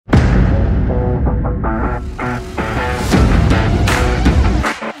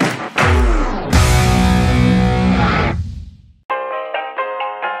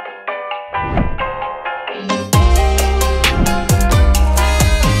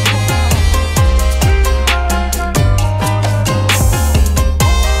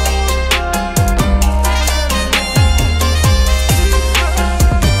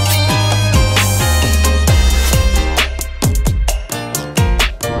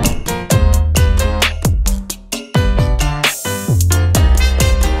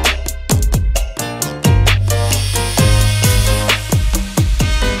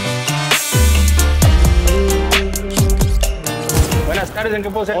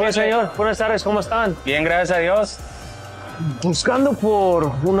puedo servir? Hola, señor. Buenas tardes, ¿cómo están? Bien, gracias a Dios. Buscando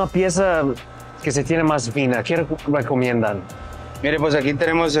por una pieza que se tiene más fina, ¿qué recomiendan? Mire, pues aquí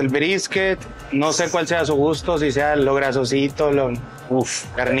tenemos el brisket. No sé cuál sea su gusto, si sea lo grasosito, lo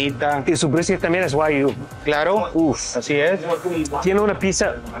carnita. Y su brisket también es Wagyu. Claro, así es. Tiene una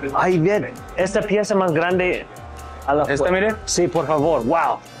pieza. Ay, bien. Esta pieza más grande. ¿Esta, mire? Sí, por favor.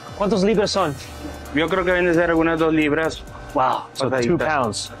 Wow. ¿Cuántos libras son? Yo creo que deben de ser algunas 2 libras. Wow. So 2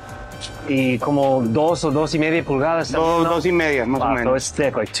 pounds. Y como 2 o 2.5 pulgadas. 2.5, más o menos. So it's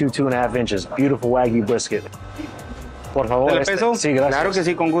thick, like 2.5 inches. Beautiful Wagyu brisket. Por favor. ¿Te le peso? Sí, gracias. Claro que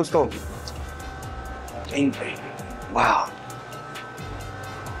sí, con gusto. Wow.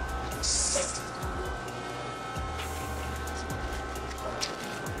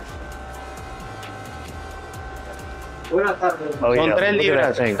 Oh, Son yeah. 3 Look at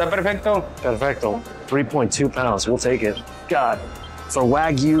libras. that thing. Está perfecto. Perfecto. 3.2 pounds. We'll take it. God. For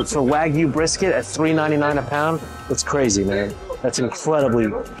Wagyu brisket at $3.99 a pound, that's crazy, man. That's incredibly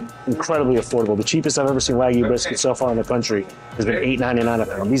affordable. The cheapest I've ever seen Wagyu brisket so far in the country has been $8.99 a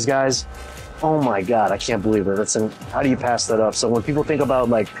pound. These guys, oh my God, I can't believe it. How do you pass that up? So when people think about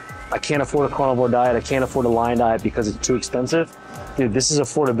like, I can't afford a carnivore diet, I can't afford a line diet because it's too expensive, dude, this is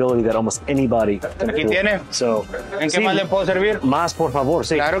affordability that almost anybody can Aquí afford. tiene. So, ¿En qué más le puedo servir? Más, por favor.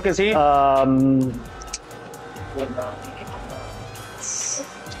 Sí. Claro que sí.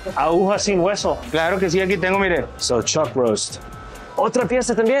 Aguja sin hueso. Claro que sí, aquí tengo, mire. So chuck roast. Otra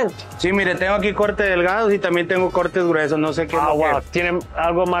pieza también. Sí, mire, tengo aquí cortes delgados y también tengo cortes gruesos. No sé qué es lo que- Wow. Tienen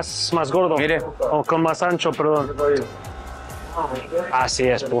algo más gordo. Mire. O con más ancho, perdón. Así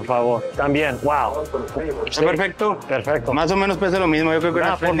es, por favor. También, wow. ¿Está perfecto? Perfecto. Más o menos pesa lo mismo. Yo creo que Ah,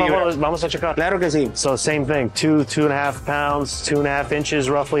 unas 3 por favor, libras. vamos a checar. Claro que sí. So same thing, 2.5 pounds, 2.5 inches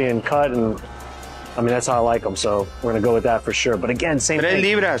roughly in cut, and I mean that's how I like them. So we're gonna go with that for sure. But again, same 3 thing.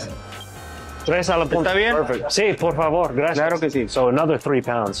 libras. 3 a la punta. ¿Está bien? Perfect. Sí, por favor, gracias. Claro que sí. So another 3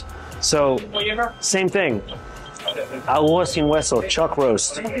 pounds. So same thing. Aguja sin hueso, chuck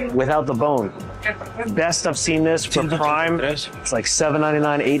roast without the bone. Best I've seen this for prime. It's like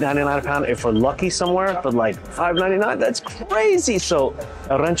 $7.99, $8.99 a pound. If we're lucky somewhere, but like $5.99, that's crazy. So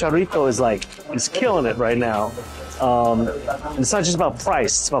a Rancherito is killing it right now. And it's not just about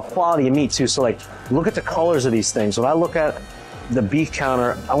price; it's about quality of meat too. So like, look at the colors of these things. When I look at the beef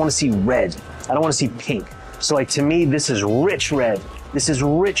counter, I want to see red. I don't want to see pink. So like to me, this is rich red. This is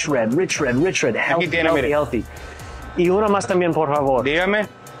rich red. Healthy, healthy. Y una más también, por favor. Dígame.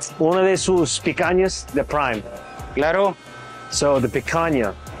 Una de sus picañas de prime. Claro. So the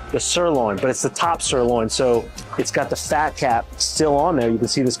picanha, the sirloin, but it's the top sirloin. So it's got the fat cap still on there. You can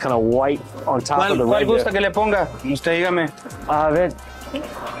see this kind of white on top of the ¿Cuál red. gusta que le ponga? Usted dígame. A ver,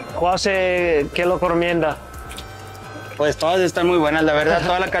 ¿qué lo recomienda? Pues todas están muy buenas, la verdad.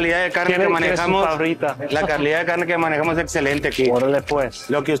 Toda la calidad de carne que manejamos. La calidad de carne que manejamos es excelente aquí. Órale pues.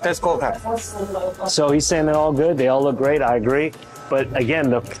 Lo que usted escoja. So he's saying they're all good. They all look great. I agree. But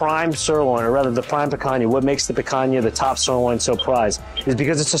again, the prime sirloin, or rather the prime picanha, what makes the picanha the top sirloin so prized is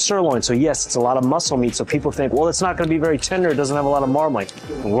because it's a sirloin. So yes, it's a lot of muscle meat. So people think, well, it's not going to be very tender. It doesn't have a lot of marbling.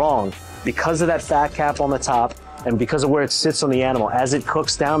 Wrong. Because of that fat cap on the top, and because of where it sits on the animal, as it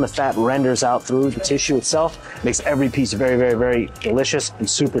cooks down, the fat renders out through the tissue itself, makes every piece very, very, very delicious and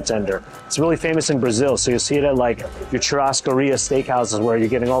super tender. It's really famous in Brazil, so you'll see it at like your Churrasco steakhouses where you're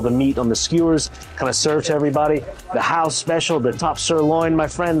getting all the meat on the skewers, kind of served to everybody. The house special, the top sirloin, my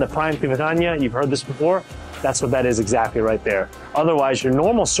friend, the prime picanha, you've heard this before? That's what that is exactly right there. Otherwise, your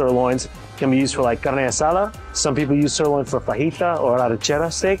normal sirloins can be used for like carne asada. Some people use sirloin for fajita or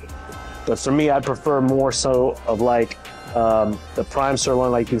arrachera steak. But for me, I prefer more so of like the prime sirloin,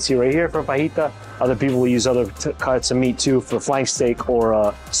 like you can see right here for fajita. Other people will use other cuts of meat too for flank steak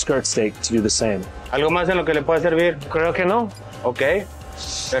or skirt steak to do the same. ¿Algo más en lo que le pueda servir? Creo que no. Ok,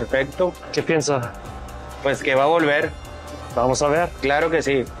 perfecto. ¿Qué piensa? Pues que va a volver. Vamos a ver. Claro que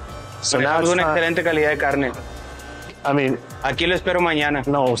sí. So Tenemos una excelente calidad de carne. I mean, aquí lo espero mañana.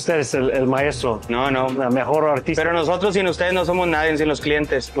 No, usted es el maestro. No, no. La mejor artista. Pero nosotros sin ustedes no somos nadie, sin los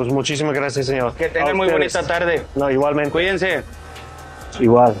clientes. Pues muchísimas gracias, señor. Que tengan muy bonita tarde. No, igualmente. Cuídense.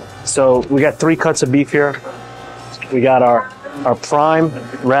 Igual. So we got 3 cuts of beef here. We got our prime,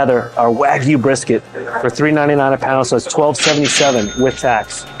 rather our Wagyu brisket for $3.99 a pound, so it's $12.77 with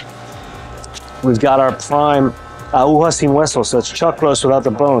tax. We've got our prime aguja sin hueso, so it's chuck roast without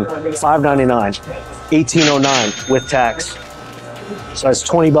the bone, $5.99, $18.09 with tax. So that's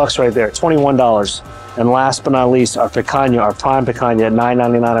 $20 right there, $21. And last but not least, our picanha, our prime picanha at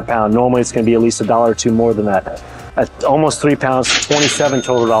 $9.99 a pound. Normally it's going to be at least $1 or $2 more than that. At almost 3 pounds, $27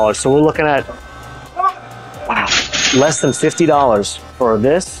 total. So we're looking at, wow, less than $50 for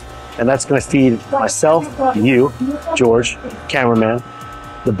this, and that's going to feed myself, you, George, cameraman,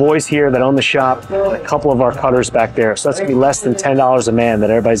 the boys here that own the shop, and a couple of our cutters back there. So that's going to be less than $10 a man that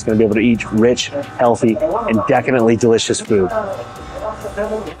everybody's going to be able to eat rich, healthy, and decadently delicious food.